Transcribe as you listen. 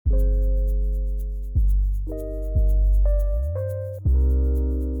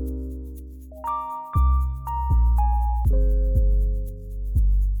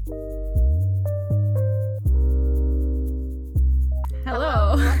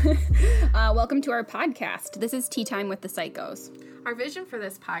Welcome to our podcast. This is Tea Time with the Psychos. Our vision for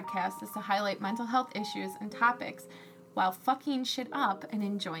this podcast is to highlight mental health issues and topics while fucking shit up and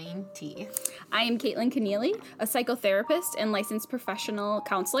enjoying tea. I am Caitlin Keneally, a psychotherapist and licensed professional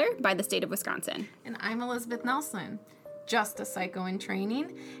counselor by the state of Wisconsin. And I'm Elizabeth Nelson, just a psycho in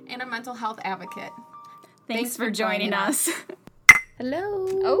training and a mental health advocate. Thanks for joining us. Hello.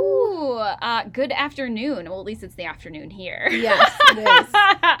 Oh, good afternoon. Well, at least it's the afternoon here. Yes, it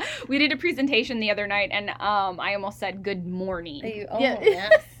is. We did a presentation the other night, and I almost said good morning.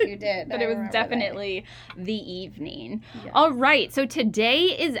 Yes, you did. But it was definitely the evening. Yes. All right, so today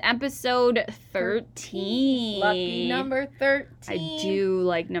is episode 13. Lucky number 13. I do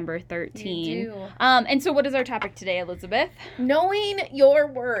like number 13. You do. And so what is our topic today, Elizabeth? Knowing your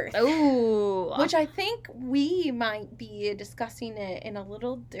worth. Oh. Which I think we might be discussing it in a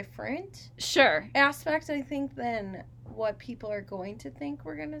little different Sure. aspect, I think, than what people are going to think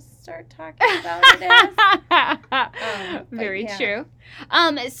we're going to start talking about it as. Very yeah. true.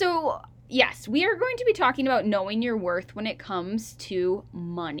 So, yes, we are going to be talking about knowing your worth when it comes to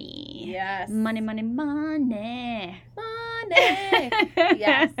money. Yes. Money. Money.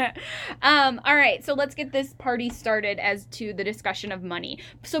 Yes. All right, so let's get this party started as to the discussion of money.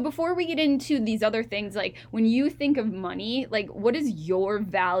 So before we get into these other things, like when you think of money, like what is your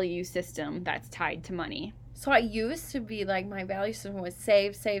value system that's tied to money? So I used to be like, my value system was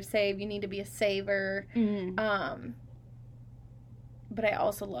save. You need to be a saver. But I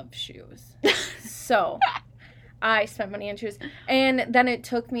also love shoes. So I spent money on shoes. And then it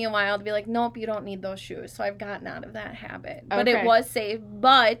took me a while to be like, nope, you don't need those shoes. So I've gotten out of that habit. But Okay. it was saved.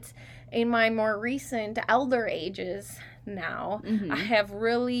 But in my more recent elder ages now, Mhm. I have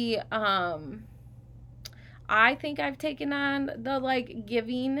really, I think I've taken on the, like,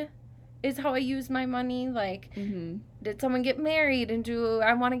 giving is how I use my money. Like, did someone get married and do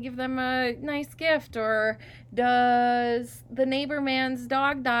I want to give them a nice gift? Or does the neighbor man's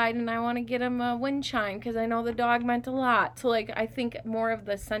dog died and I want to get him a wind chime because I know the dog meant a lot. So, like, I think more of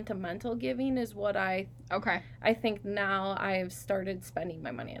the sentimental giving is what I think now I've started spending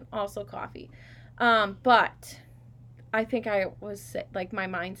my money on. Also coffee. But I think I was, like, my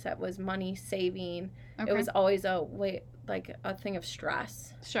mindset was money saving. Okay. It was always a way, like, a thing of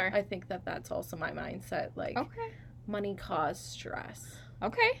stress. Sure. I think that's also my mindset. Like, Okay. money caused stress.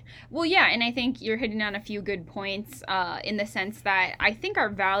 Okay. Well, yeah, and I think you're hitting on a few good points in the sense that I think our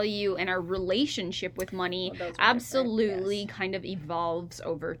value and our relationship with money absolutely kind of evolves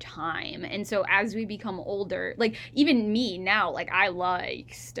over time. And so as we become older, like even me now, like I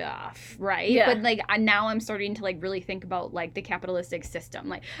like stuff, right? Yeah. But like now I'm starting to like really think about like the capitalistic system,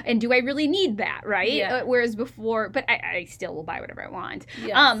 like, and do I really need that, right? Yeah. Whereas before, but I still will buy whatever I want.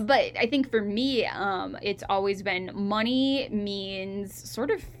 Yes. But I think for me, it's always been money means sort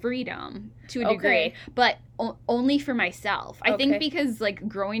of freedom to a degree, Okay. but only for myself. I think Okay. because like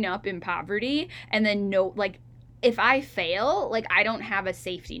growing up in poverty and then if I fail, like I don't have a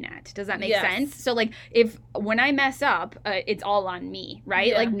safety net. Does that make Yes. sense? So like when I mess up, it's all on me, right?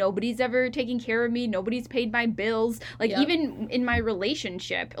 Yeah. Like nobody's ever taken care of me. Nobody's paid my bills. Like Yep. even in my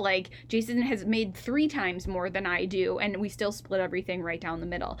relationship, like Jason has made 3 times more than I do, and we still split everything right down the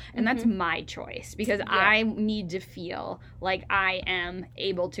middle. And that's my choice because I need to feel like I am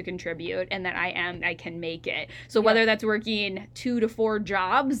able to contribute and that I can make it. So whether that's working 2 to 4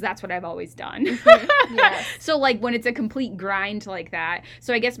 jobs, that's what I've always done. Yes. So like when it's a complete grind like that.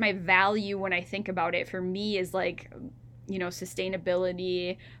 So I guess my value when I think about it for me is like, you know,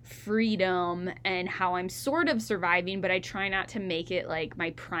 sustainability, freedom, and how I'm sort of surviving, but I try not to make it like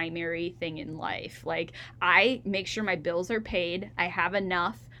my primary thing in life. Like I make sure my bills are paid, I have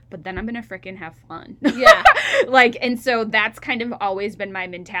enough, but then I'm gonna frickin' have fun. Yeah. Like, and so that's kind of always been my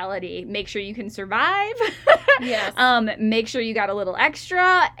mentality. Make sure you can survive. Yes. Make sure you got a little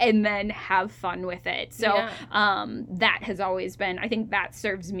extra and then have fun with it. So, Yeah. that has always been, I think that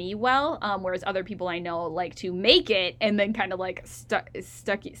serves me well. Whereas other people I know like to make it and then kind of like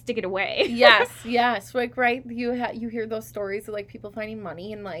stick it away. Yes. Like, right, you hear those stories of like people finding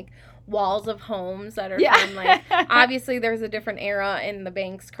money in like walls of homes that are from like, obviously there's a different era and the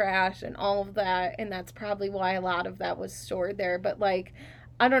banks crashed and all of that, and that's probably why a lot of that was stored there. But like,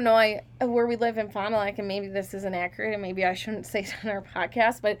 I don't know, where we live in Fond du Lac, and maybe this isn't accurate, and maybe I shouldn't say it on our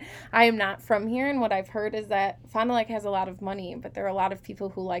podcast, but I am not from here, and what I've heard is that Fond du Lac has a lot of money, but there are a lot of people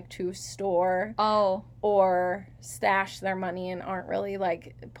who like to store or stash their money and aren't really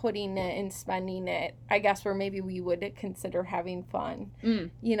like putting it and spending it, I guess, where maybe we would consider having fun.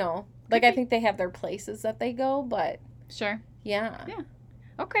 You know, like I think they have their places that they go, but Sure. yeah.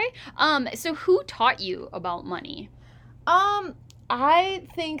 Okay. So who taught you about money? I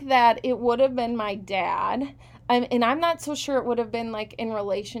think that it would have been my dad. And I'm not so sure it would have been, like, in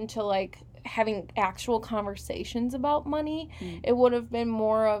relation to, like, having actual conversations about money. It would have been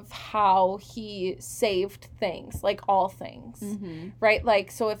more of how he saved things, like all things, right? Like,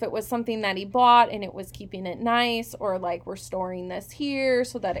 so if it was something that he bought and it was keeping it nice, or like we're storing this here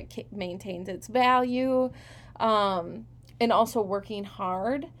so that it maintains its value, and also working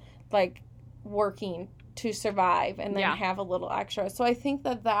hard, like working to survive and then have a little extra. So I think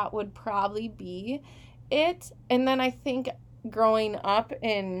that would probably be it. And then I think growing up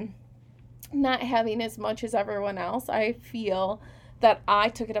in not having as much as everyone else, I feel that I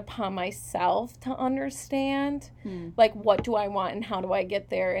took it upon myself to understand, like, what do I want and how do I get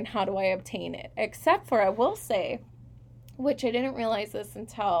there and how do I obtain it? Except for, I will say, which I didn't realize this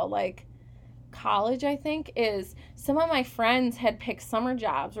until, like, college, I think, is some of my friends had picked summer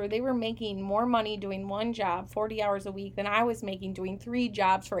jobs where they were making more money doing one job 40 hours a week than I was making doing 3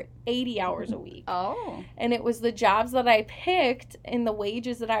 jobs for 80 hours a week. Oh. And it was the jobs that I picked and the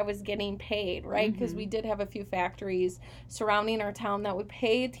wages that I was getting paid, right? Because we did have a few factories surrounding our town that would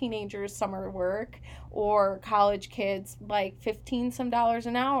pay teenagers summer work or college kids like $15 some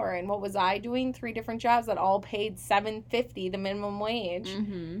an hour. And what was I doing? 3 different jobs that all paid $7.50, the minimum wage,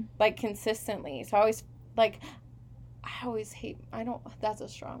 like consistently. So I always hate, that's a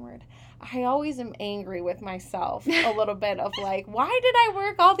strong word. I always am angry with myself a little bit of like, why did I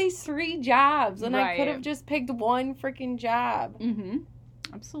work all these 3 jobs? And I could have just picked one freaking job.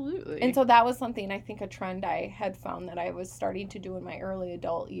 Absolutely. And so that was something, I think, a trend I had found that I was starting to do in my early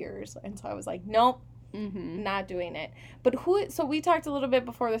adult years. And so I was like, nope, not doing it. But so we talked a little bit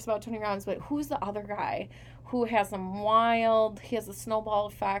before this about Tony Robbins, but who's the other guy who has he has a snowball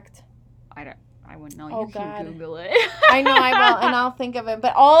effect? I wouldn't know. Oh, you can Google it. I know I will, and I'll think of it.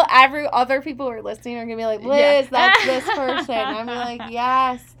 But every other people who are listening are going to be like, Liz, that's this person. I'm going to be like,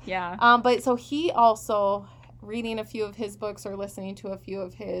 yes. Yeah. But so he also, reading a few of his books or listening to a few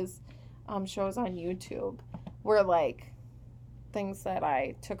of his shows on YouTube, were like things that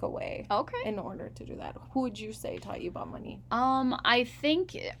I took away in order to do that. Who would you say taught you about money? I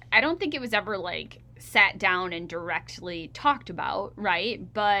don't think it was ever like sat down and directly talked about,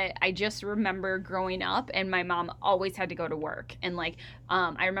 right? But I just remember growing up and my mom always had to go to work. And like,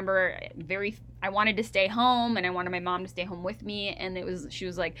 I remember I wanted to stay home and I wanted my mom to stay home with me. And she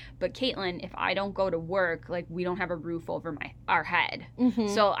was like, but Caitlin, if I don't go to work, like we don't have a roof over our head.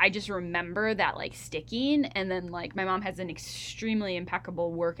 So I just remember that like sticking. And then like my mom has an extremely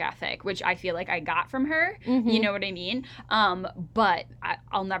impeccable work ethic, which I feel like I got from her. You know what I mean? But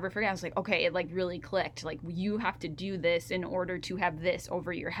I'll never forget. I was like, okay, it like really clicked. Like you have to do this in order to have this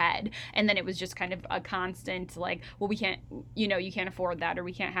over your head. And then it was just kind of a constant like, well, we can't, you can't afford that, or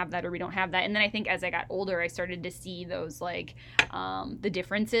we can't have that, or we don't have that. And then I think as I got older, I started to see those like the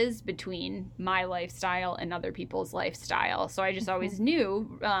differences between my lifestyle and other people's lifestyle. So I just always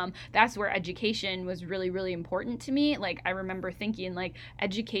knew that's where education was really, really important to me. Like I remember thinking like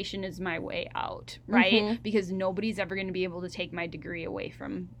education is my way out, right? Because nobody's ever going to be able to take my degree away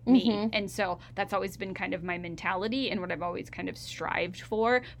from me. And so that's always been kind of my mentality and what I've always kind of strived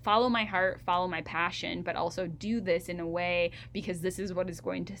for. Follow my heart, follow my passion, but also do this in a way because this is what is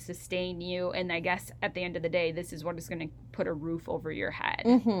going to sustain you. And I guess at the end of the day, this is what is going to put a roof over your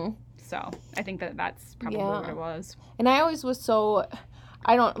head. So I think that's probably what it was. And I always was so...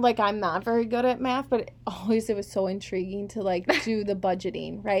 I'm not very good at math, but it was so intriguing to, like, do the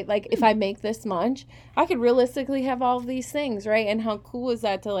budgeting, right? Like, if I make this much, I could realistically have all of these things, right? And how cool is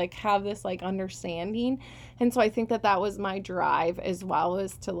that to, like, have this, like, understanding? And so I think that was my drive as well,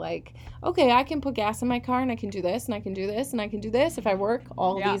 is to, like, okay, I can put gas in my car, and I can do this, and I can do this, and I can do this if I work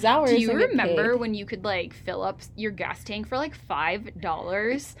all these hours. Do you remember when you could, like, fill up your gas tank for, like,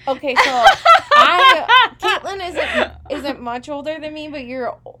 $5? Okay, so Caitlin isn't much older than me, but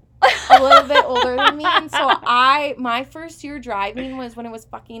you're a little bit older than me. And so my first year driving was when it was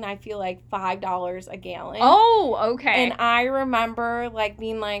fucking, I feel like $5 a gallon. Oh, okay. And I remember like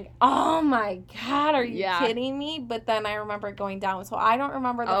being like, oh my God, are you kidding me? But then I remember it going down. So I don't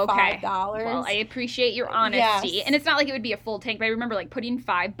remember the $5. Well, I appreciate your honesty. Yes. And it's not like it would be a full tank, but I remember like putting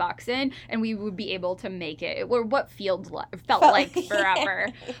 $5 in and we would be able to make it. Or what felt like forever.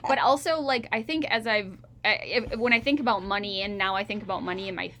 But also like, I think when I think about money, and now I think about money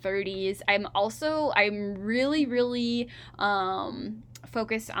in my 30s, I'm really, really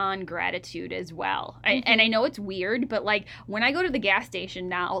focused on gratitude as well. And I know it's weird, but like when I go to the gas station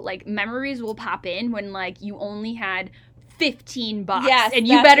now, like memories will pop in when like you only had $15 Yes, and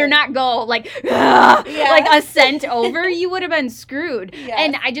you better not go like a cent over, you would have been screwed. Yes.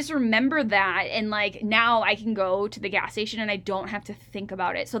 And I just remember that, and like now I can go to the gas station and I don't have to think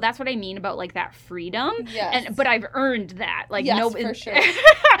about it. So that's what I mean about like that freedom. Yes. But I've earned that. Like for sure.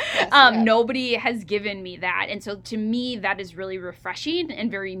 Yes. Nobody has given me that. And so to me that is really refreshing and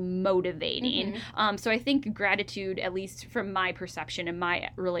very motivating. So I think gratitude, at least from my perception and my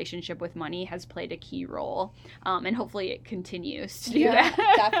relationship with money, has played a key role. And hopefully it continues to do that.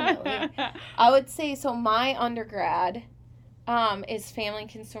 Definitely. I would say, so my undergrad is family and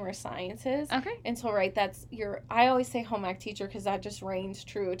consumer sciences. Okay. And so, I always say home ec teacher because that just reigns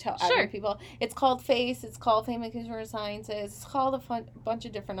true to Sure. other people. It's called FACE, it's called family and consumer sciences, it's called a bunch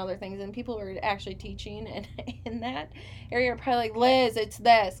of different other things, and people who are actually teaching in that area are probably like, Liz, it's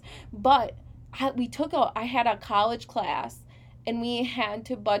this. But I had a college class, and we had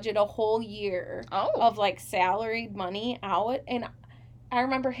to budget a whole year of like salaried money out, and I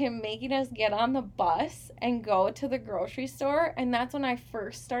remember him making us get on the bus and go to the grocery store, and that's when I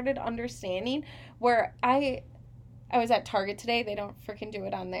first started understanding where I was at Target today. They don't freaking do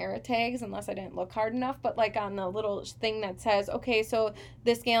it on their tags unless I didn't look hard enough, but like on the little thing that says, okay, so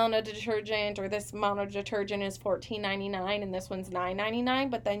this gallon of detergent or this amount of detergent is $14.99 and this one's $9.99,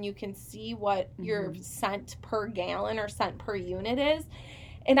 but then you can see what your cent per gallon or cent per unit is.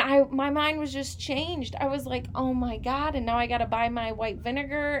 And my mind was just changed. I was like, oh my God, and now I got to buy my white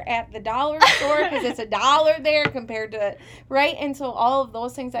vinegar at the dollar store because it's $1 there compared to, right? And so all of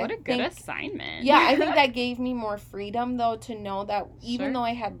those things, What a good assignment. Yeah, I think that gave me more freedom, though, to know that even though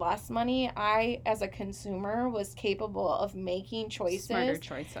I had less money, I, as a consumer, was capable of making choices. Smarter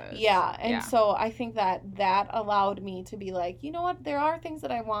choices. Yeah, and so I think that allowed me to be like, you know what, there are things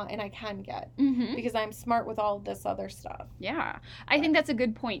that I want and I can get because I'm smart with all of this other stuff. Yeah, I think that's a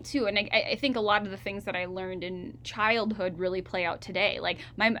good point too, and I think a lot of the things that I learned in childhood really play out today. Like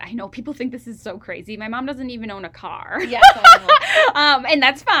I know people think this is so crazy. My mom doesn't even own a car. Yes, I know. And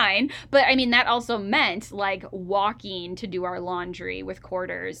that's fine. But I mean, that also meant like walking to do our laundry with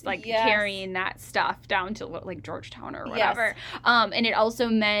quarters, like carrying that stuff down to like Georgetown or whatever. And it also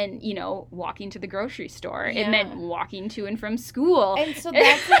meant, walking to the grocery store. It meant walking to and from school. And so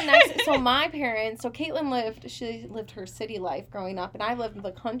that's the next. So my parents. So Caitlin lived her city life growing up, and I lived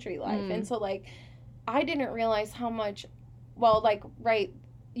the country life. And so like I didn't realize how much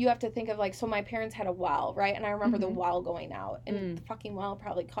you have to think of like, so my parents had a well, right? And I remember the well going out, and the fucking well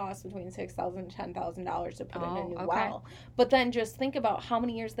probably cost between $6,000 and $10,000 to put in a new well. But then just think about how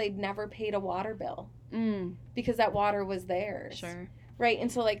many years they'd never paid a water bill because that water was theirs. Sure. Right,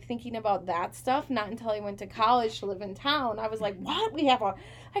 and so, like, thinking about that stuff, not until I went to college to live in town, I was like, what?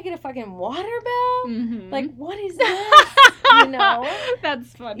 I get a fucking water bill? Like, what is this?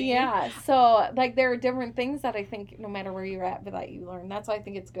 That's funny. Yeah, so, like, there are different things that I think, no matter where you're at, that you learn. That's why I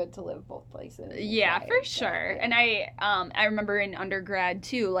think it's good to live both places. Yeah, for sure. And I remember in undergrad,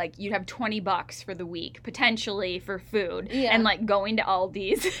 too, like, you'd have $20 for the week, potentially, for food. Yeah. And, like, going to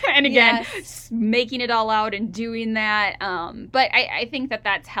Aldi's, and again, making it all out and doing that. But I think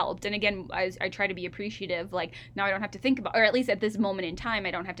that's helped. And again, I try to be appreciative. Like, now I don't have to think about, or at least at this moment in time,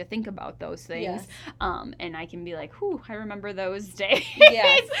 I don't have to think about those things. And I can be like, whew, I remember those days.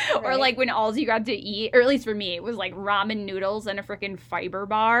 Yes, right. Or like when all you got to eat, or at least for me, it was like ramen noodles and a freaking fiber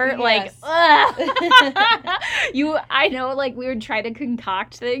bar. Yes. Like, I know, like, we would try to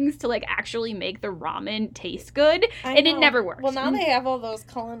concoct things to like actually make the ramen taste good, and it never worked. Well, now they have all those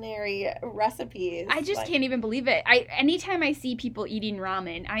culinary recipes. I just can't even believe it. Anytime I see people eating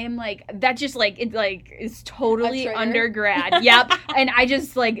ramen, I am like, that just like, it like is totally undergrad. Yep. And I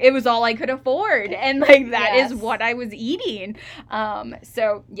just like, it was all I could afford, and like that is what I was earning.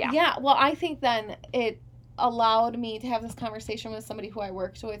 So yeah. Well, I think then it allowed me to have this conversation with somebody who I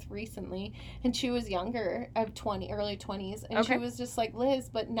worked with recently, and she was younger, early 20s, and she was just like, Liz,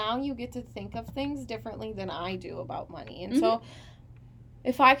 but now you get to think of things differently than I do about money. And so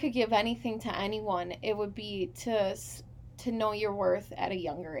if I could give anything to anyone, it would be to know your worth at a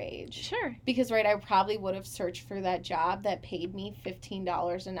younger age. Sure. Because, I probably would have searched for that job that paid me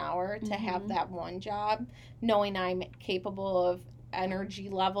 $15 an hour to have that one job, knowing I'm capable of energy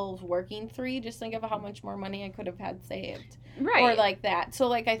levels working 3. Just think of how much more money I could have had saved. Right. Or like that. So,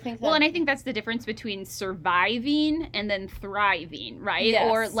 like, I think that... Well, and I think that's the difference between surviving and then thriving, right? Yes.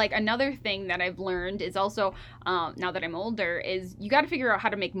 Or, like, another thing that I've learned is also now that I'm older, is you got to figure out how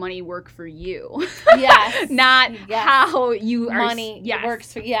to make money work for you. Yes. Not how you are. Money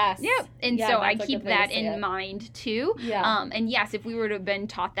works for, yes. Yep. And so I keep that in mind too. Yeah. And yes, if we were to have been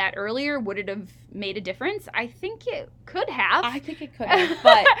taught that earlier, would it have made a difference? I think it could have. I think it could have.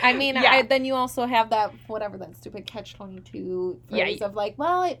 But, I mean, then you also have that, whatever, that stupid catch-22 phrase of like,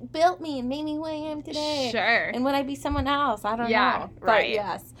 well, it built me and made me who I am today. Sure. And would I be someone else? I don't know. But right.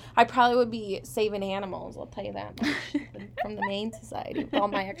 Yes. I probably would be saving animals, I'll tell you that much, from the Humane Society with all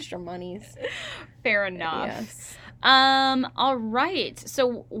my extra monies. Fair enough. Yes. All right.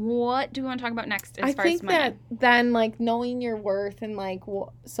 So what do we want to talk about next as far as money? I think that then, like, knowing your worth and, like,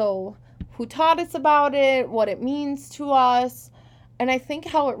 so who taught us about it, what it means to us, and I think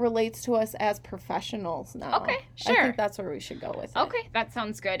how it relates to us as professionals now. Okay, sure. I think that's where we should go with it. Okay, that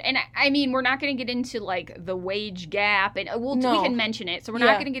sounds good. And I mean, we're not going to get into like the wage gap, and we can mention it. So we're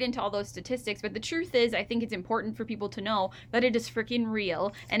not going to get into all those statistics. But the truth is, I think it's important for people to know that it is freaking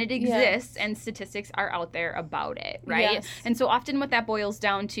real, and it exists, and statistics are out there about it, right? Yes. And so often what that boils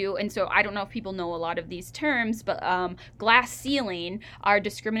down to, and so I don't know if people know a lot of these terms, but glass ceiling are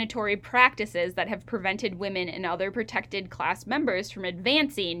discriminatory practices that have prevented women and other protected class members from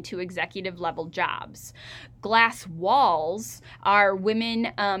advancing to executive level jobs. Glass walls are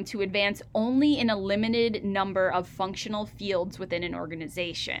women to advance only in a limited number of functional fields within an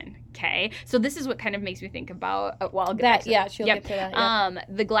organization. Okay, so this is what kind of makes me think about. I'll get back to that. She'll get to that.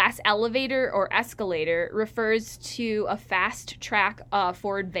 Yep. The glass elevator or escalator refers to a fast track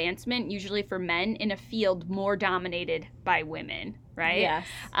for advancement, usually for men in a field more dominated by women. Right? Yes.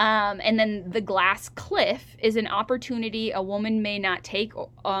 And then the glass cliff is an opportunity a woman may not take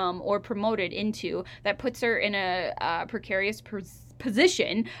or promoted into that puts her in a precarious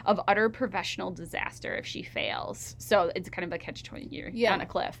position of utter professional disaster if she fails. So it's kind of a catch-22 on a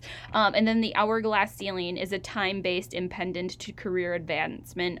cliff. And then the hourglass ceiling is a time-based impediment to career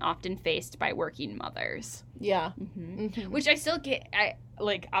advancement often faced by working mothers. Yeah. Mm-hmm. Mm-hmm. Which I still get,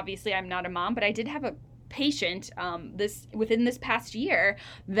 obviously I'm not a mom, but I did have a patient within this past year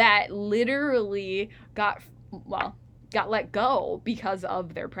that literally got let go because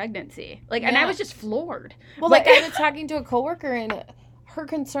of their pregnancy. And I was just floored. Well, I was talking to a coworker, and her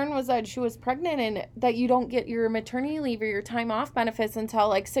concern was that she was pregnant and that you don't get your maternity leave or your time off benefits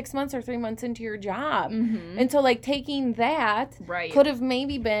until 6 months or 3 months into your job. Mm-hmm. And so taking that could have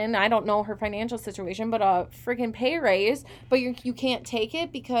maybe been, I don't know her financial situation, but a freaking pay raise, but you can't take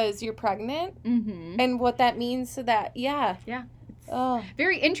it because you're pregnant. Mm-hmm. And what that means to that, yeah.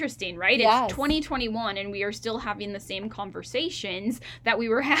 Very interesting, right? Yes. It's 2021 and we are still having the same conversations that we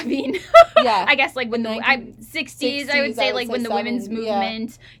were having. I guess when the 60s, I would say when the women's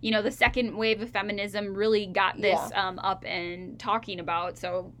movement, the second wave of feminism really got this up and talking about.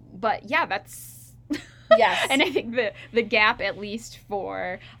 So, but yeah, that's yes. And I think the gap, at least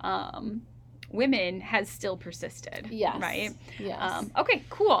for women, has still persisted. Yes. Right. Yes. Okay.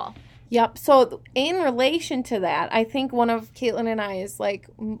 Cool. Yep. So in relation to that, I think one of Caitlin and I's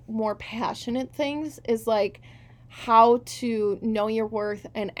more passionate things is how to know your worth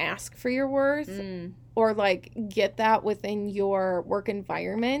and ask for your worth, or get that within your work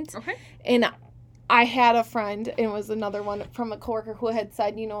environment. Okay. And I had a friend, and it was another one from a coworker who had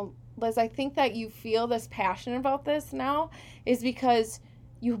said, Liz, I think that you feel this passion about this now is because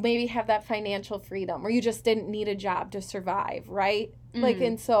you maybe have that financial freedom, or you just didn't need a job to survive, right?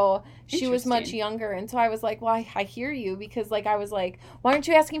 And so she was much younger. And so I was like, well, I hear you, because I was like, why aren't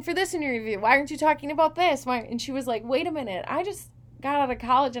you asking for this in your review? Why aren't you talking about this? And she was like, wait a minute, I just got out of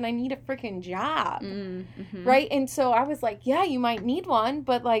college and I need a freaking job. Mm-hmm. Right? And so I was like, yeah, you might need one,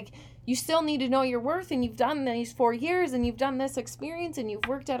 but you still need to know your worth, and you've done these 4 years, and you've done this experience, and you've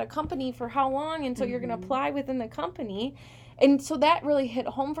worked at a company for how long, and so you're going to apply within the company. And so that really hit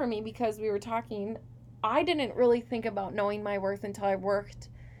home for me, because we were talking, I didn't really think about knowing my worth until I worked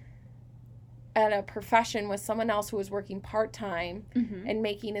at a profession with someone else who was working part-time and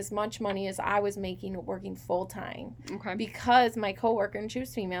making as much money as I was making working full-time. Okay. Because my coworker, and she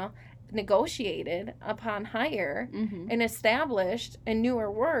was female, negotiated upon hire and established and knew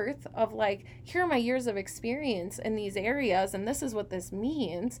her worth of here are my years of experience in these areas, and this is what this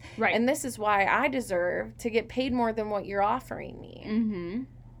means, right? And this is why I deserve to get paid more than what you're offering me.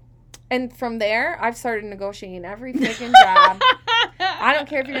 And from there, I've started negotiating every freaking job. I don't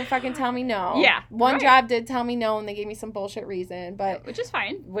care if you're going to fucking tell me no. Yeah. One job did tell me no, and they gave me some bullshit reason, but... Which is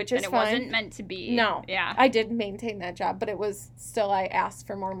fine. And it wasn't meant to be. No. Yeah. I did maintain that job, but it was still, I asked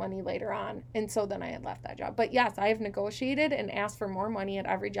for more money later on, and so then I had left that job. But yes, I have negotiated and asked for more money at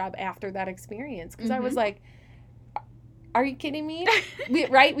every job after that experience, because I was like, Are you kidding me?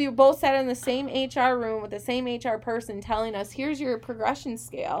 We both sat in the same HR room with the same HR person telling us, here's your progression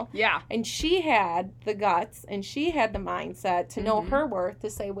scale. Yeah. And she had the guts and she had the mindset to know her worth to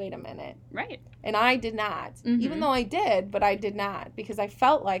say, wait a minute. Right. And I did not. Even though I did, but I did not because I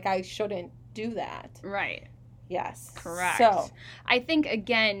felt like I shouldn't do that. Right. Yes. Correct. So, I think,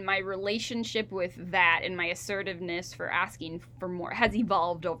 again, my relationship with that and my assertiveness for asking for more has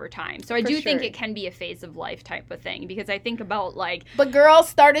evolved over time. So I do think it can be a phase of life type of thing because I think about, like... But girls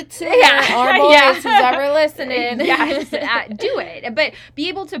started to. Yeah. Our boys who's ever listening. Yes. Do it. But be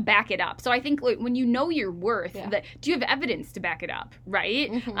able to back it up. So I think when you know your worth, do you have evidence to back it up, right?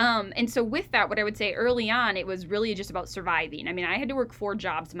 And so with that, what I would say early on, it was really just about surviving. I mean, I had to work 4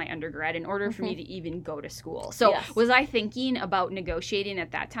 jobs in my undergrad in order for me to even go to school. So was I thinking about negotiating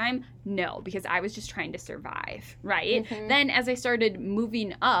at that time? No, because I was just trying to survive, right? Then as I started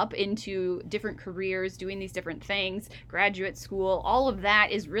moving up into different careers, doing these different things, graduate school, all of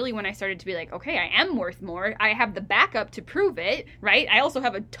that is really when I started to be like, okay, I am worth more. I have the backup to prove it, right? I also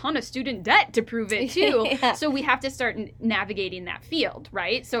have a ton of student debt to prove it too. So we have to start navigating that field,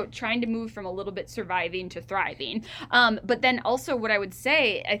 right? So trying to move from a little bit surviving to thriving. But then also what I would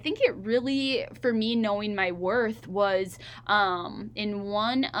say, I think it really, for me, knowing my worth was in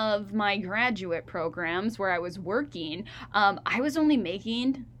one of my graduate programs where I was working, I was only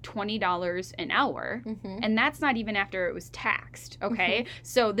making $20 an hour, and that's not even after it was taxed, okay?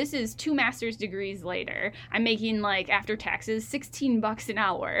 So this is 2 master's degrees later. I'm making, like, after taxes, $16 an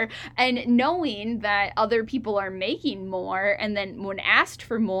hour, and knowing that other people are making more, and then when asked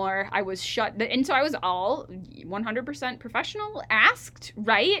for more, I was shut, and so I was all 100% professional, asked,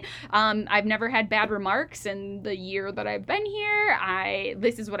 right? I've never had bad remarks in the year that I've been here.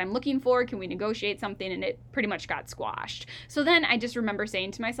 This is what I'm looking for. Can we negotiate something? And it pretty much got squashed. So then I just remember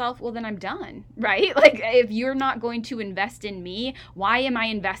saying to myself, well, then I'm done, right? Like, if you're not going to invest in me, why am I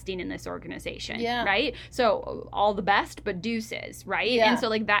investing in this organization, right? So all the best, but deuces, right? And so,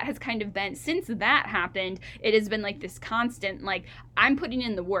 like, that has kind of been, since that happened, it has been like this constant, like, I'm putting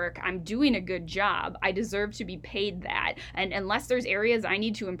in the work, I'm doing a good job, I deserve to be paid that. And unless there's areas I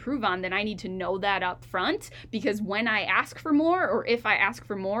need to improve on, then I need to know that up front, because when I ask for more, or if I ask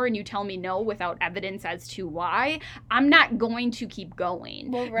for more and you tell me no without evidence as to why, I'm not going to keep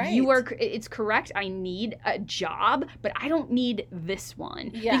going. Well, right. It's correct, I need a job, but I don't need this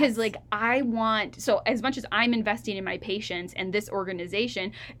one. Yes. Because, like, so as much as I'm investing in my patients and this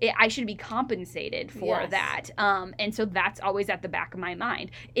organization, I should be compensated for that. And so that's always at the back of my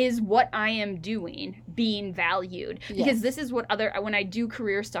mind. Is what I am doing being valued? Because this is what when I do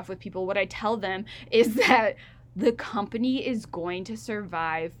career stuff with people, what I tell them is that the company is going to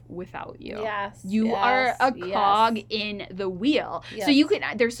survive without you. You are a cog in the wheel. So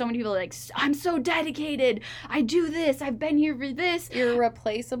there's so many people like, I'm so dedicated. I do this. I've been here for this. You're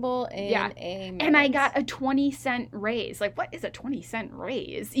replaceable in a minute. And I got a 20-cent raise. Like, what is a 20-cent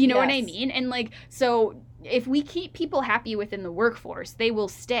raise? You know what I mean? And, like, so if we keep people happy within the workforce, they will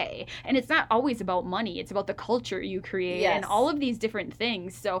stay. And it's not always about money. It's about the culture you create and all of these different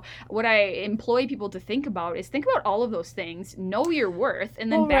things. So what I employ people to think about is think about all of those things, know your worth,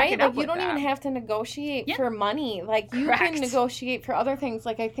 and then back it up with you don't that. even have to negotiate for money. Like, you can negotiate for other things.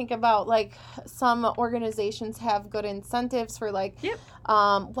 Like, I think about, like, some organizations have good incentives for, like,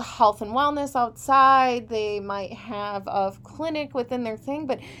 health and wellness outside. They might have a clinic within their thing,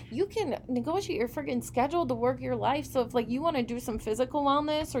 but you can negotiate your freaking schedule to work your life. So if, like, you want to do some physical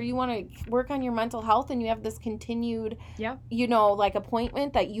wellness or you want to work on your mental health and you have this continued, you know, like,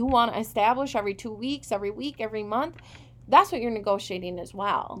 appointment that you want to establish every 2 weeks, every week, every month, that's what you're negotiating as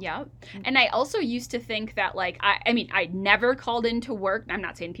well. And I also used to think that, like, I mean, I never called into work. I'm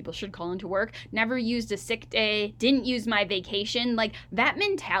not saying people should call into work. Never used a sick day. Didn't use my vacation. Like, that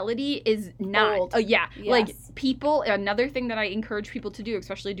mentality is not. Like, people, another thing that I encourage people to do,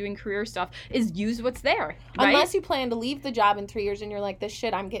 especially doing career stuff, is use what's there. Right? Unless you plan to leave the job in 3 years and you're like, this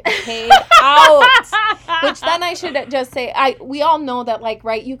shit, I'm getting paid out. Which then I should just say, we all know that, like,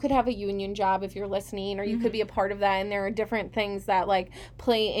 right, you could have a union job if you're listening, or you could be a part of that, and there are different things that, like,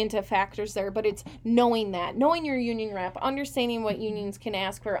 play into factors there, but it's knowing your union rep, understanding what unions can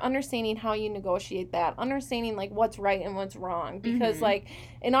ask for, understanding how you negotiate that, understanding, like, what's right and what's wrong, because like,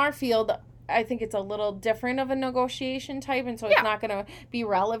 in our field, I think it's a little different of a negotiation type, and so it's not going to be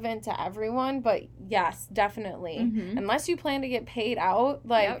relevant to everyone, but yes, definitely. Unless you plan to get paid out,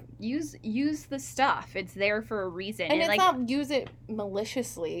 like, use the stuff. It's there for a reason. And it's, like, not use it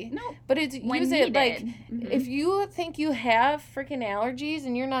maliciously. No. But it's when use needed. It, like, if you think you have freaking allergies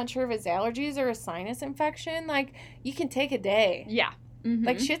and you're not sure if it's allergies or a sinus infection, like, you can take a day. Mm-hmm.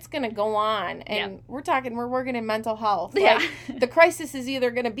 Like, shit's going to go on. And we're working in mental health. Yeah. Like, the crisis is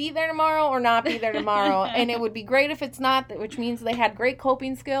either going to be there tomorrow or not be there tomorrow. And it would be great if it's not, which means they had great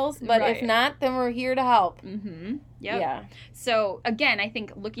coping skills. But if not, then we're here to help. Mm-hmm. Yep. Yeah. So again, I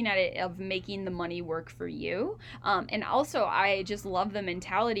think looking at it of making the money work for you. And also I just love the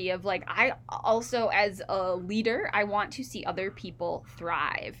mentality of like, I also as a leader, I want to see other people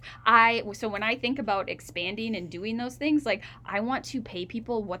thrive. So when I think about expanding and doing those things, like I want to pay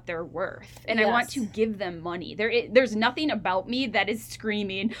people what they're worth and I want to give them money. There's nothing about me that is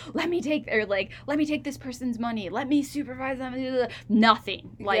screaming, let me take this person's money. Let me supervise them.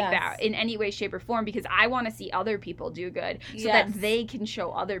 Nothing like that in any way, shape or form, because I want to see other people do good so that they can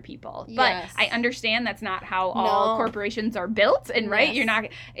show other people. But I understand that's not how all corporations are built, and you're not,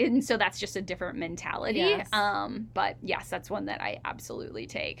 and so that's just a different mentality. But yes, that's one that I absolutely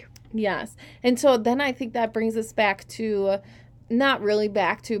take. Yes. And so then I think that brings us back to, not really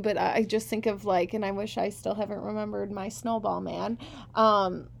back to, but I just think of like, and I wish I still haven't remembered my snowball man.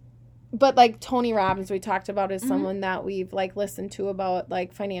 But like Tony Robbins, we talked about, is someone that we've like listened to about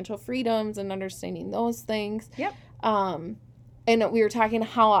like financial freedoms and understanding those things. Yep. And we were talking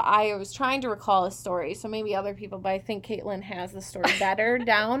how I was trying to recall a story, so maybe other people, but I think Caitlin has the story better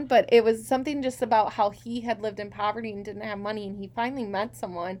down. But it was something just about how he had lived in poverty and didn't have money, and he finally met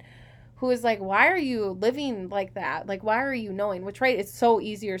someone who was like, why are you living like that? Like, why are you knowing? Which, it's so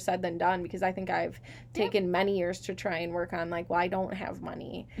easier said than done, because I think I've taken many years to try and work on, like, well, I don't have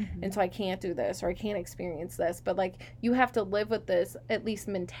money, and so I can't do this, or I can't experience this. But, like, you have to live with this, at least,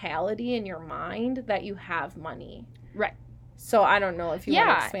 mentality in your mind that you have money. Right. So I don't know if you want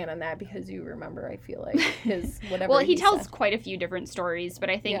to expand on that, because you remember, I feel like, his whatever. Well, he tells quite a few different stories, but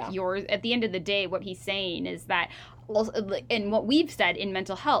I think yours, at the end of the day, what he's saying is that, and what we've said in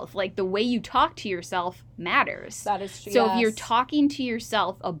mental health, like the way you talk to yourself matters. That is true. So if you're talking to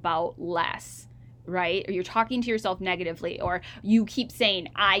yourself about less, right, or you're talking to yourself negatively, or you keep saying,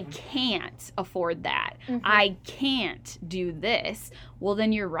 I can't afford that, I can't do this, well,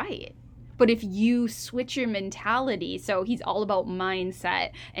 then you're right. But if you switch your mentality, so he's all about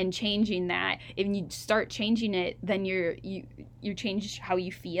mindset and changing that. If you start changing it, then you change how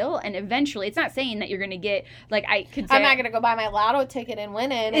you feel, and eventually, it's not saying that you're going to get, like, I could say, I'm not going to go buy my lotto ticket and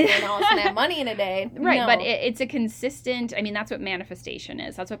win it, and then all of a sudden have money in a day. Right, no. But it's a consistent, I mean, that's what manifestation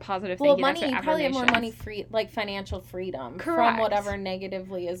is. That's what positive thinking, money, that's what you probably have more affirmations. money free, like financial freedom. Correct. From whatever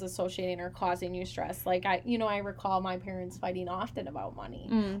negatively is associating or causing you stress. Like, I recall my parents fighting often about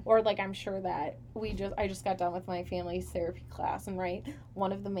money. Or, like, I'm sure that I just got done with my family's therapy class, and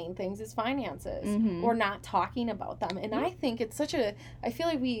one of the main things is finances, or not talking about them. And I think it's I feel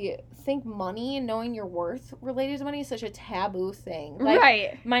like we think money and knowing your worth related to money is such a taboo thing. Like,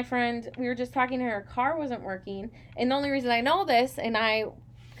 right. My friend, we were just talking to her car wasn't working, and the only reason I know this,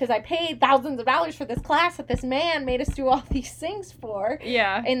 because I paid thousands of dollars for this class that this man made us do all these things for.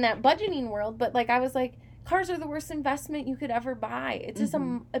 Yeah. In that budgeting world, but I was like, cars are the worst investment you could ever buy. It's just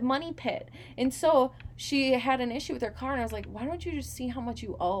a money pit. And so she had an issue with her car, and I was like, why don't you just see how much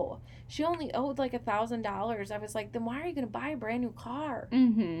you owe? She only owed like $1,000. I was like, then why are you going to buy a brand new car?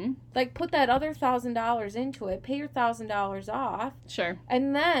 Like, put that other $1,000 into it, pay your $1,000 off. Sure.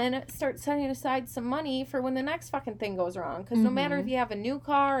 And then start setting aside some money for when the next fucking thing goes wrong. Because no matter if you have a new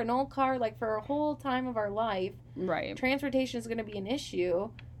car, an old car, like for a whole time of our life, right, transportation is going to be an issue.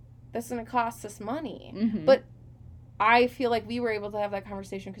 That's going to cost us money. But I feel like we were able to have that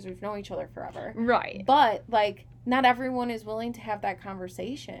conversation because we've known each other forever. Right. But, like, not everyone is willing to have that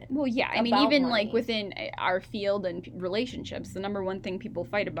conversation. Well, yeah. I mean, even, like, within our field and relationships, the number one thing people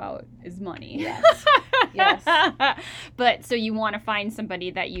fight about is money. Yes. Yes. But, so you want to find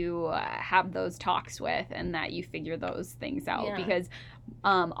somebody that you have those talks with and that you figure those things out. Because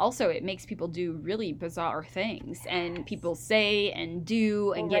also it makes people do really bizarre things. And people say and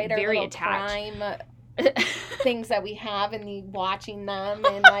do and get very attached. Things that we have and watching them,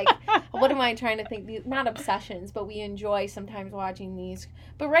 and like, what am I trying to think? Not obsessions, but we enjoy sometimes watching these.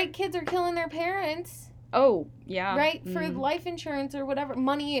 But kids are killing their parents. Oh, yeah. Right? For life insurance or whatever.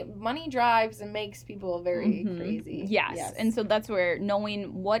 Money drives and makes people very crazy. Yes. And so that's where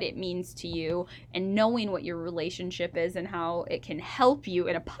knowing what it means to you and knowing what your relationship is and how it can help you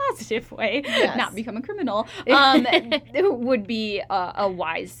in a positive way, not become a criminal, it would be a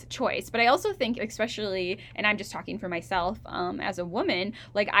wise choice. But I also think, especially, and I'm just talking for myself, as a woman,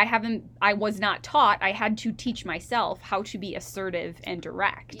 like, I was not taught, I had to teach myself how to be assertive and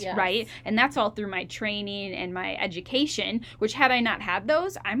direct, right? And that's all through my training training and my education, which had I not had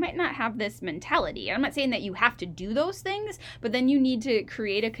those, I might not have this mentality. I'm not saying that you have to do those things, but then you need to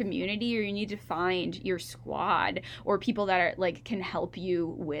create a community, or you need to find your squad or people that are like can help you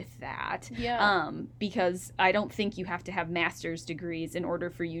with that. Yeah. Because I don't think you have to have master's degrees in order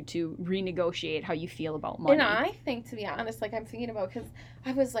for you to renegotiate how you feel about money. And I think, to be honest, like I'm thinking about, because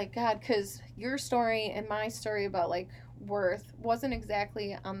I was like, God, because your story and my story about like worth wasn't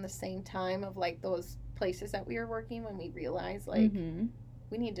exactly on the same time of like those places that we were working when we realized like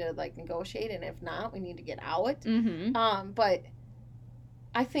we need to like negotiate, and if not, we need to get out. But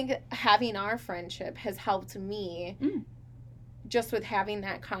I think having our friendship has helped me just with having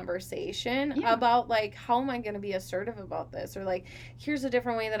that conversation about like, how am I going to be assertive about this, or like, here's a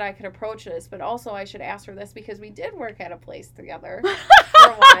different way that I could approach this, but also I should ask for this, because we did work at a place together for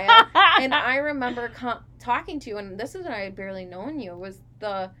a while. And I remember talking to you, and this is when I had barely known you, was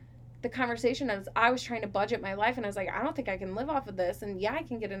the conversation as I was trying to budget my life, and I was like, I don't think I can live off of this, and yeah, I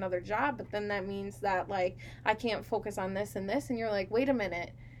can get another job, but then that means that like I can't focus on this and this. And you're like, wait a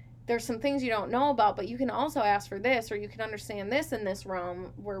minute, there's some things you don't know about, but you can also ask for this, or you can understand this in this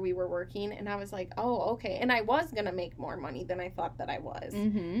realm where we were working. And I was like, oh, okay. And I was going to make more money than I thought that I was.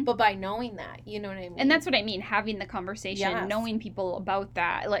 But by knowing that, you know what I mean? And that's what I mean, having the conversation, knowing people about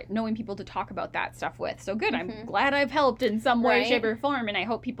that, like knowing people to talk about that stuff with. So good. I'm glad I've helped in some way, shape, or form. And I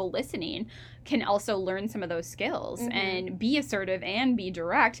hope people listening can also learn some of those skills and be assertive and be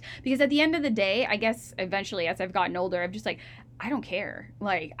direct. Because at the end of the day, I guess eventually as I've gotten older, I'm just like, I don't care.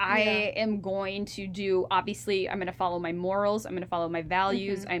 Like, I am going to do, obviously, I'm going to follow my morals. I'm going to follow my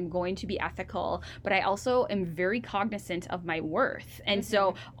values. I'm going to be ethical. But I also am very cognizant of my worth. And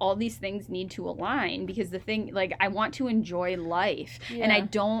so all these things need to align, because the thing, like, I want to enjoy life. And I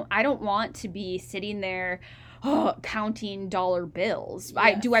don't want to be sitting there counting dollar bills.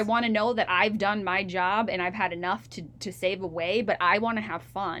 Do I want to know that I've done my job and I've had enough to save away, but I want to have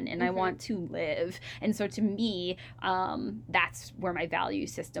fun and I want to live. And so to me, that's where my value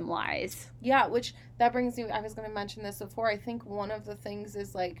system lies. Yeah, which that brings me, I was going to mention this before, I think one of the things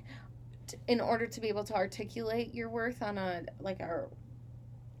is like, in order to be able to articulate your worth on a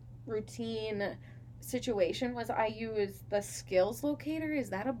routine situation, was I use the Skills Locator. Is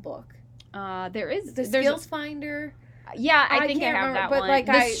that a book? There's Skills Finder. Yeah, I think I have remember, that but one. Like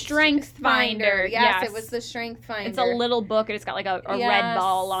the Strength Finder. Yes, it was the Strength Finder. It's a little book, and it's got like a red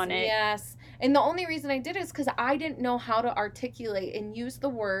ball on it. Yes. And the only reason I did it is because I didn't know how to articulate and use the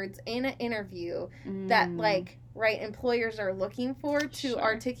words in an interview that like employers are looking for to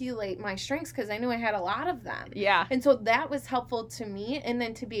articulate my strengths, because I knew I had a lot of them. Yeah. And so that was helpful to me, and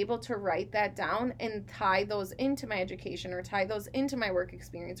then to be able to write that down and tie those into my education, or tie those into my work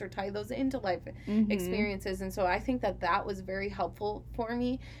experience, or tie those into life experiences. And so I think that was very helpful for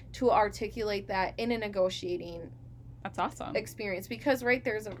me to articulate that in a negotiating That's awesome. experience, because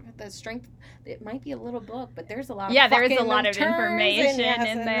there's the strength. It might be a little book, but there's a lot. There's a lot of information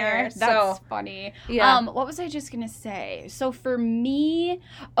in there. That's funny. Yeah. What was I just gonna say? So for me,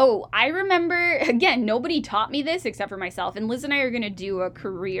 I remember, again, nobody taught me this except for myself. And Liz and I are gonna do a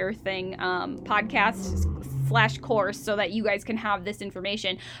career thing, podcast / course, so that you guys can have this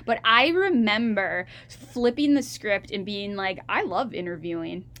information. But I remember flipping the script and being like, I love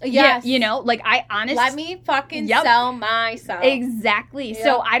interviewing. Yes. Yeah, like I honestly let me fucking sell myself. Exactly. Yep.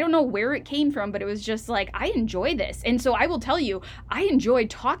 So I don't know where it came from, but it was just like, I enjoy this. And so I will tell you, I enjoy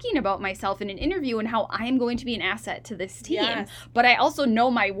talking about myself in an interview and how I am going to be an asset to this team. Yes. But I also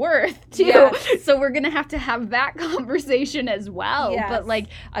know my worth too. Yes. So we're going to have that conversation as well. Yes. But like,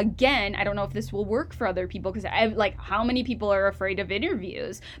 again, I don't know if this will work for other people, because how many people are afraid of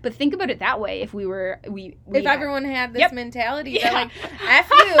interviews? But think about it that way. If if everyone had this mentality, they're like, F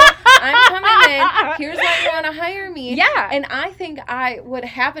you, I'm coming in, here's why you want to hire me. Yeah. And I think I would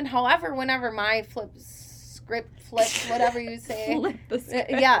happen, however, whenever my script flips, whatever you say. Flip the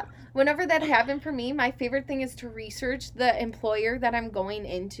script. Yeah. Whenever that happened for me, my favorite thing is to research the employer that I'm going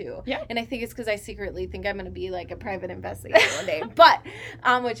into. Yeah. And I think it's because I secretly think I'm going to be like a private investigator one day, but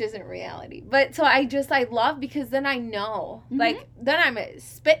which isn't reality. But so I love, because then I know, like, then I'm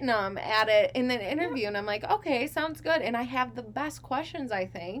spitting them at it in an interview, and I'm like, okay, sounds good. And I have the best questions, I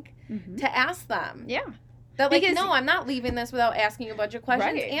think, to ask them. Yeah. That like, no, I'm not leaving this without asking you a bunch of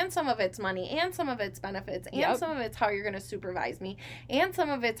questions, and some of it's money, and some of it's benefits, and some of it's how you're going to supervise me, and some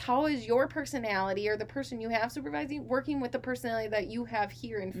of it's how is your personality or the person you have supervising working with the personality that you have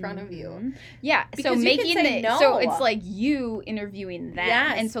here in front of you. Yeah, because so making it no. So it's like you interviewing them,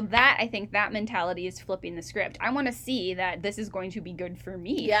 and so that I think that mentality is flipping the script. I want to see that this is going to be good for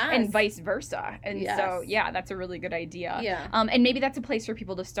me, and vice versa, and so that's a really good idea. And maybe that's a place for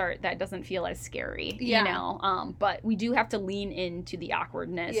people to start that doesn't feel as scary, you know. But we do have to lean into the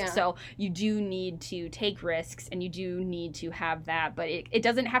awkwardness. So you do need to take risks, and you do need to have that. But it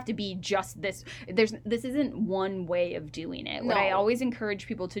doesn't have to be just this. This isn't one way of doing it. What I always encourage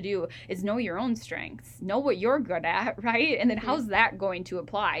people to do is know your own strengths, know what you're good at, right? And then how's that going to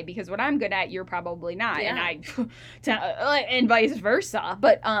apply? Because what I'm good at, you're probably not, and vice versa.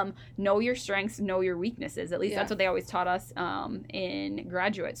 But know your strengths, know your weaknesses. At least that's what they always taught us in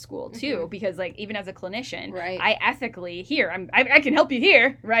graduate school too. Because like even as a clinician, I ethically I can help you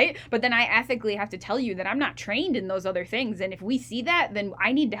here, right? But then I ethically have to tell you that I'm not trained in those other things. And if we see that, then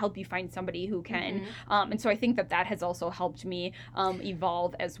I need to help you find somebody who can. And so I think that has also helped me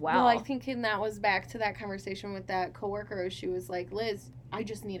evolve as well. Well, I think that was back to that conversation with that coworker. She was like, Liz, I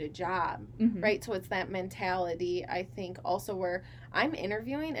just need a job, right? So it's that mentality, I think, also where I'm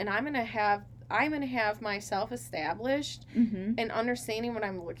interviewing and I'm going to have myself established and understanding what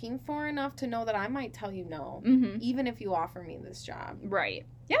I'm looking for enough to know that I might tell you no, even if you offer me this job. Right.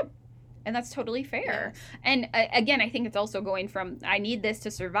 Yep. And that's totally fair. Yes. And again, I think it's also going from, I need this to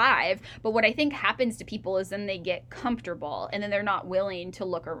survive. But what I think happens to people is then they get comfortable and then they're not willing to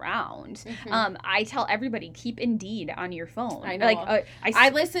look around. I tell everybody, keep Indeed on your phone. I know. Like, I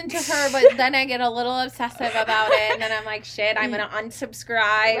listen to her, but then I get a little obsessive about it. And then I'm like, shit, I'm going to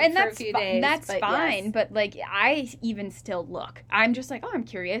unsubscribe and for a few days. That's fine. Yes. But like, I even still look. I'm just like, I'm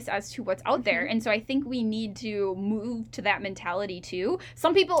curious as to what's out there. And so I think we need to move to that mentality too.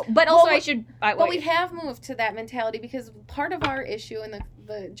 Some people, but also but we have moved to that mentality because part of our issue in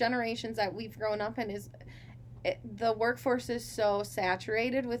the generations that we've grown up in is the workforce is so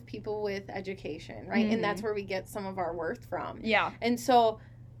saturated with people with education, right? And that's where we get some of our worth from. Yeah. And so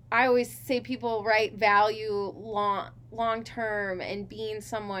I always say people, right, value long term and being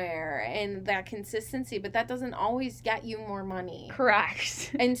somewhere and that consistency, but that doesn't always get you more money.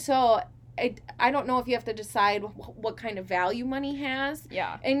 Correct. And so I don't know if you have to decide what kind of value money has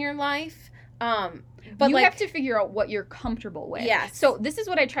in your life. But you have to figure out what you're comfortable with. Yes. So this is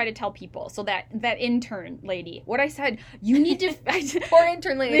what I try to tell people. So that intern lady, what I said, you need to... Poor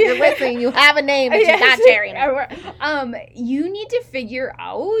intern lady, you're listening. You have a name, but you're not sharing it. You need to figure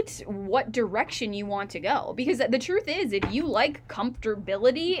out what direction you want to go. Because the truth is, if you like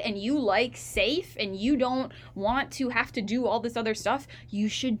comfortability and you like safe and you don't want to have to do all this other stuff, you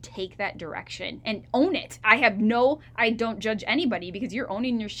should take that direction and own it. I don't judge anybody because you're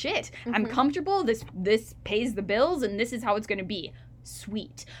owning your shit. I'm comfortable. This pays the bills and this is how it's going to be.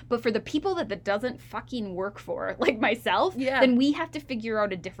 Sweet. But for the people that doesn't fucking work for, like myself, then we have to figure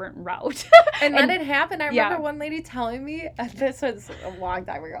out a different route. and let it happen. I remember one lady telling me, this was a long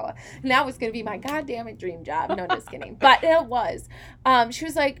time ago, and that was going to be my goddamn dream job. No, just kidding. But it was. She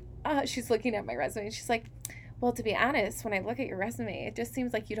was like, she's looking at my resume and she's like, well, to be honest, when I look at your resume, it just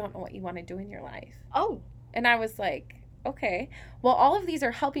seems like you don't know what you want to do in your life. Oh. And I was like, okay, well, all of these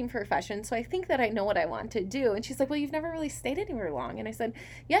are helping professions, so I think that I know what I want to do. And she's like, well, you've never really stayed anywhere long. And I said,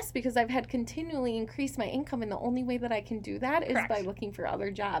 yes, because I've had continually increased my income, and the only way that I can do that is by looking for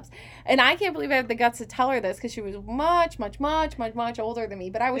other jobs. And I can't believe I had the guts to tell her this because she was much, much, much, much, much older than me.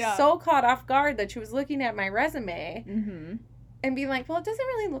 But I was so caught off guard that she was looking at my resume and being like, well, it doesn't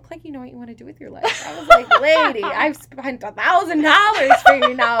really look like you know what you want to do with your life. I was like, lady, I've spent $1,000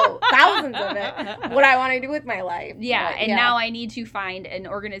 figuring out, thousands of it, what I want to do with my life. Yeah, but, now I need to find an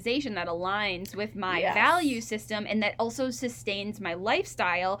organization that aligns with my value system and that also sustains my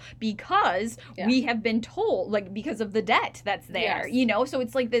lifestyle because we have been told, like, because of the debt that's there, you know? So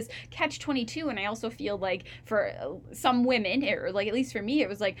it's like this catch-22, and I also feel like for some women, or like at least for me, it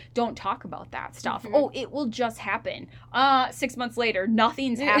was like, don't talk about that stuff. Oh, it will just happen. 6 months later,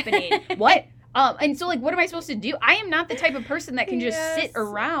 nothing's happening. What? And so, like, what am I supposed to do? I am not the type of person that can just sit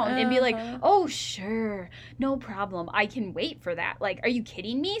around and be like, oh, sure, no problem. I can wait for that. Like, are you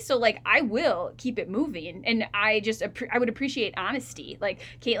kidding me? So, like, I will keep it moving. And I would appreciate honesty. Like,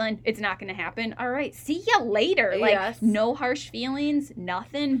 Caitlin, it's not going to happen. All right, see ya later. Like, no harsh feelings,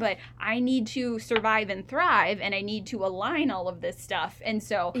 nothing. But I need to survive and thrive, and I need to align all of this stuff. And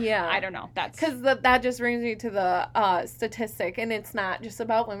so, I don't know. That's because that just brings me to the statistic. And it's not just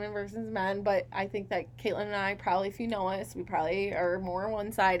about women versus men, but but I think that Caitlin and I probably, if you know us, we probably are more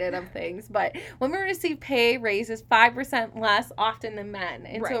one-sided of things. But women receive pay raises 5% less often than men.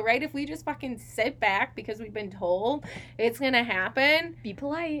 And so, right, if we just fucking sit back because we've been told it's going to happen. Be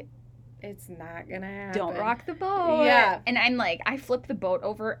polite. It's not going to happen. Don't rock the boat. Yeah. And I'm like, I flip the boat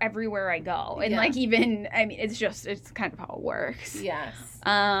over everywhere I go. And like even, I mean, it's kind of how it works. Yes.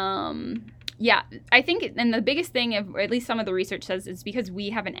 Yeah, I think, and the biggest thing, or at least some of the research says, is because we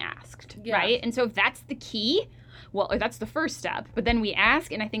haven't asked, right? And so if that's the key, well, that's the first step. But then we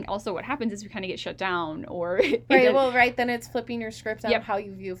ask, and I think also what happens is we kind of get shut down, or then it's flipping your script on how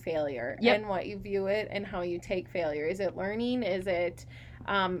you view failure and what you view it and how you take failure. Is it learning? Is it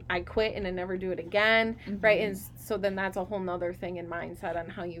I quit and I never do it again, right? And so then that's a whole nother thing in mindset on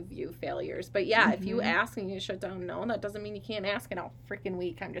how you view failures. But if you ask and you shut down, no, that doesn't mean you can't ask in a freaking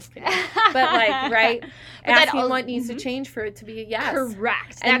week. I'm just kidding. But like, right? Asking what needs to change for it to be a yes.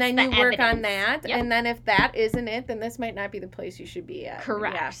 Correct. And then you work on that. Yep. And then if that isn't it, then this might not be the place you should be at.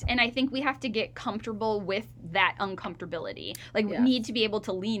 Correct. Yeah. And I think we have to get comfortable with that uncomfortability. Like we need to be able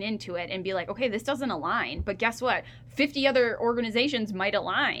to lean into it and be like, okay, this doesn't align. But guess what? 50 other organizations might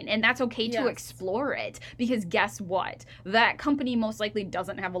align, and that's okay to explore it, because guess what? That company most likely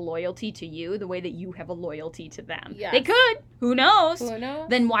doesn't have a loyalty to you the way that you have a loyalty to them. Yes. They could. Who knows?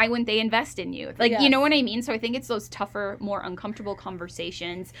 Then why wouldn't they invest in you? Like, you know what I mean? So I think it's those tougher, more uncomfortable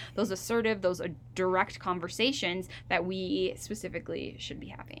conversations, those assertive, those direct conversations that we specifically should be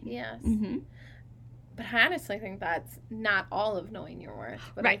having. Yes. But I honestly think that's not all of knowing your worth.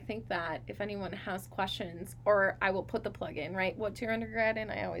 But I think that if anyone has questions, or I will put the plug in, right? What's your undergrad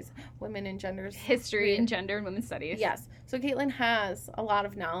in? I always, women and genders. History and gender and women's studies. Yes. So Caitlin has a lot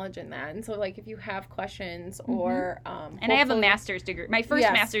of knowledge in that. And so like if you have questions or... and I have a master's degree. My first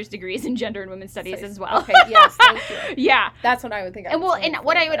master's degree is in gender and women's studies as well. Okay, yes. Thank you. Yeah. That's what I would think. And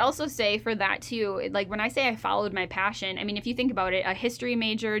what I would also say for that too, like when I say I followed my passion, I mean, if you think about it, a history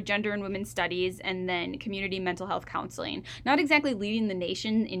major, gender and women's studies, and then community mental health counseling, not exactly leading the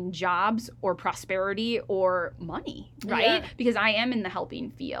nation in jobs or prosperity or money, right? Because I am in the helping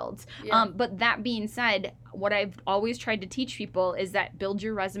fields. But that being said, what I've always tried to teach people is that build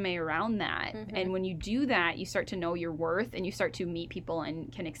your resume around that. And when you do that, you start to know your worth and you start to meet people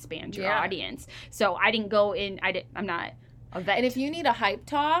and can expand your audience. So I didn't go in, I'm not a vet. And if you need a hype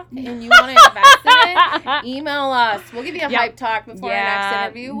talk and you want to invest in it, email us. We'll give you a hype talk before our next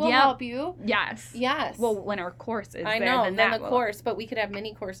interview. We'll help you. Yes. Well, when our course is then the course, but we could have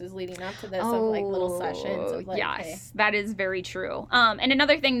mini courses leading up to this of like little sessions. Of like, that is very true. And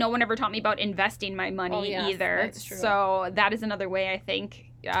another thing, no one ever taught me about investing my money either. That's true. So that is another way I think.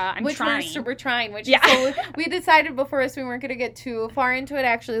 We're trying. So we decided before this we weren't going to get too far into it.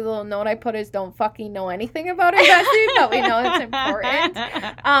 Actually, the little note I put is don't fucking know anything about investing, but we know it's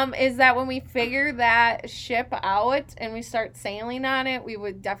important. Is that when we figure that ship out and we start sailing on it, we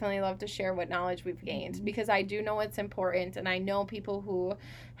would definitely love to share what knowledge we've gained, because I do know it's important, and I know people who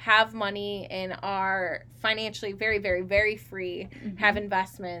have money and are financially very, very, very free, have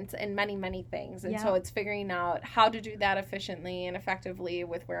investments and many, many things. And so it's figuring out how to do that efficiently and effectively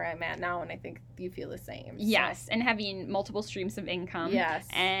with where I'm at now, and I think you feel the same. Yes, and having multiple streams of income.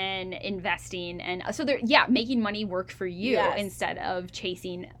 And investing, and so making money work for you instead of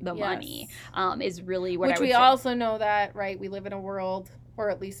chasing the money is really what I would say. Which we also know that, right, we live in a world,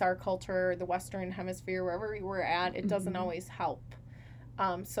 or at least our culture, the Western Hemisphere, wherever we're at, it doesn't always help.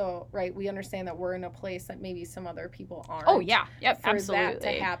 So, right, we understand that we're in a place that maybe some other people aren't. Oh, yeah. Yep, for absolutely. that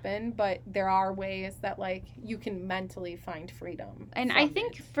to happen, but there are ways that, like, you can mentally find freedom. And I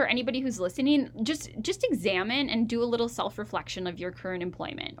think for anybody who's listening, just examine and do a little self-reflection of your current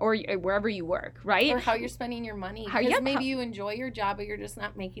employment or wherever you work, right? Or how you're spending your money. Because maybe you enjoy your job, but you're just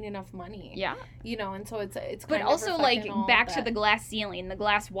not making enough money. Yeah. You know, and so it's but kind also, like, back to the glass ceiling, the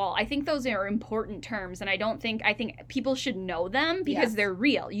glass wall. I think those are important terms, and I think people should know them because they're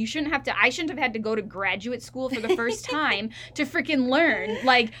real. I shouldn't have had to go to graduate school for the first time to freaking learn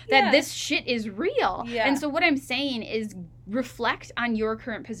like that this shit is real. And so what I'm saying is reflect on your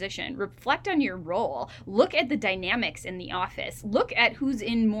current position, reflect on your role, look at the dynamics in the office, look at who's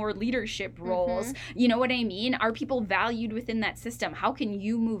in more leadership roles. You know what I mean? Are people valued within that system? How can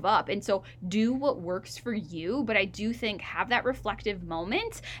you move up? And so do what works for you, but I do think have that reflective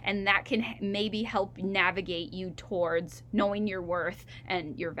moment, and that can maybe help navigate you towards knowing your worth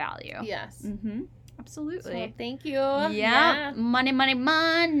and your value. Yes. Absolutely. So thank you. Yeah. Money, money,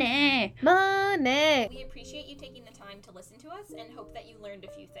 money. Money. We appreciate you taking the time to listen to us and hope that you learned a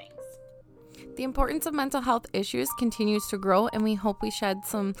few things. The importance of mental health issues continues to grow, and we hope we shed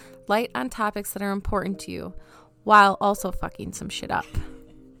some light on topics that are important to you while also fucking some shit up.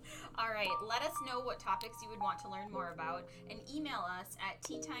 All right, let us know what topics you would want to learn more about and email us at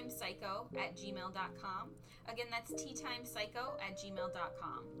teatimepsycho@gmail.com. Again, that's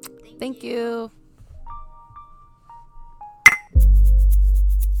teatimepsycho@gmail.com. Thank you.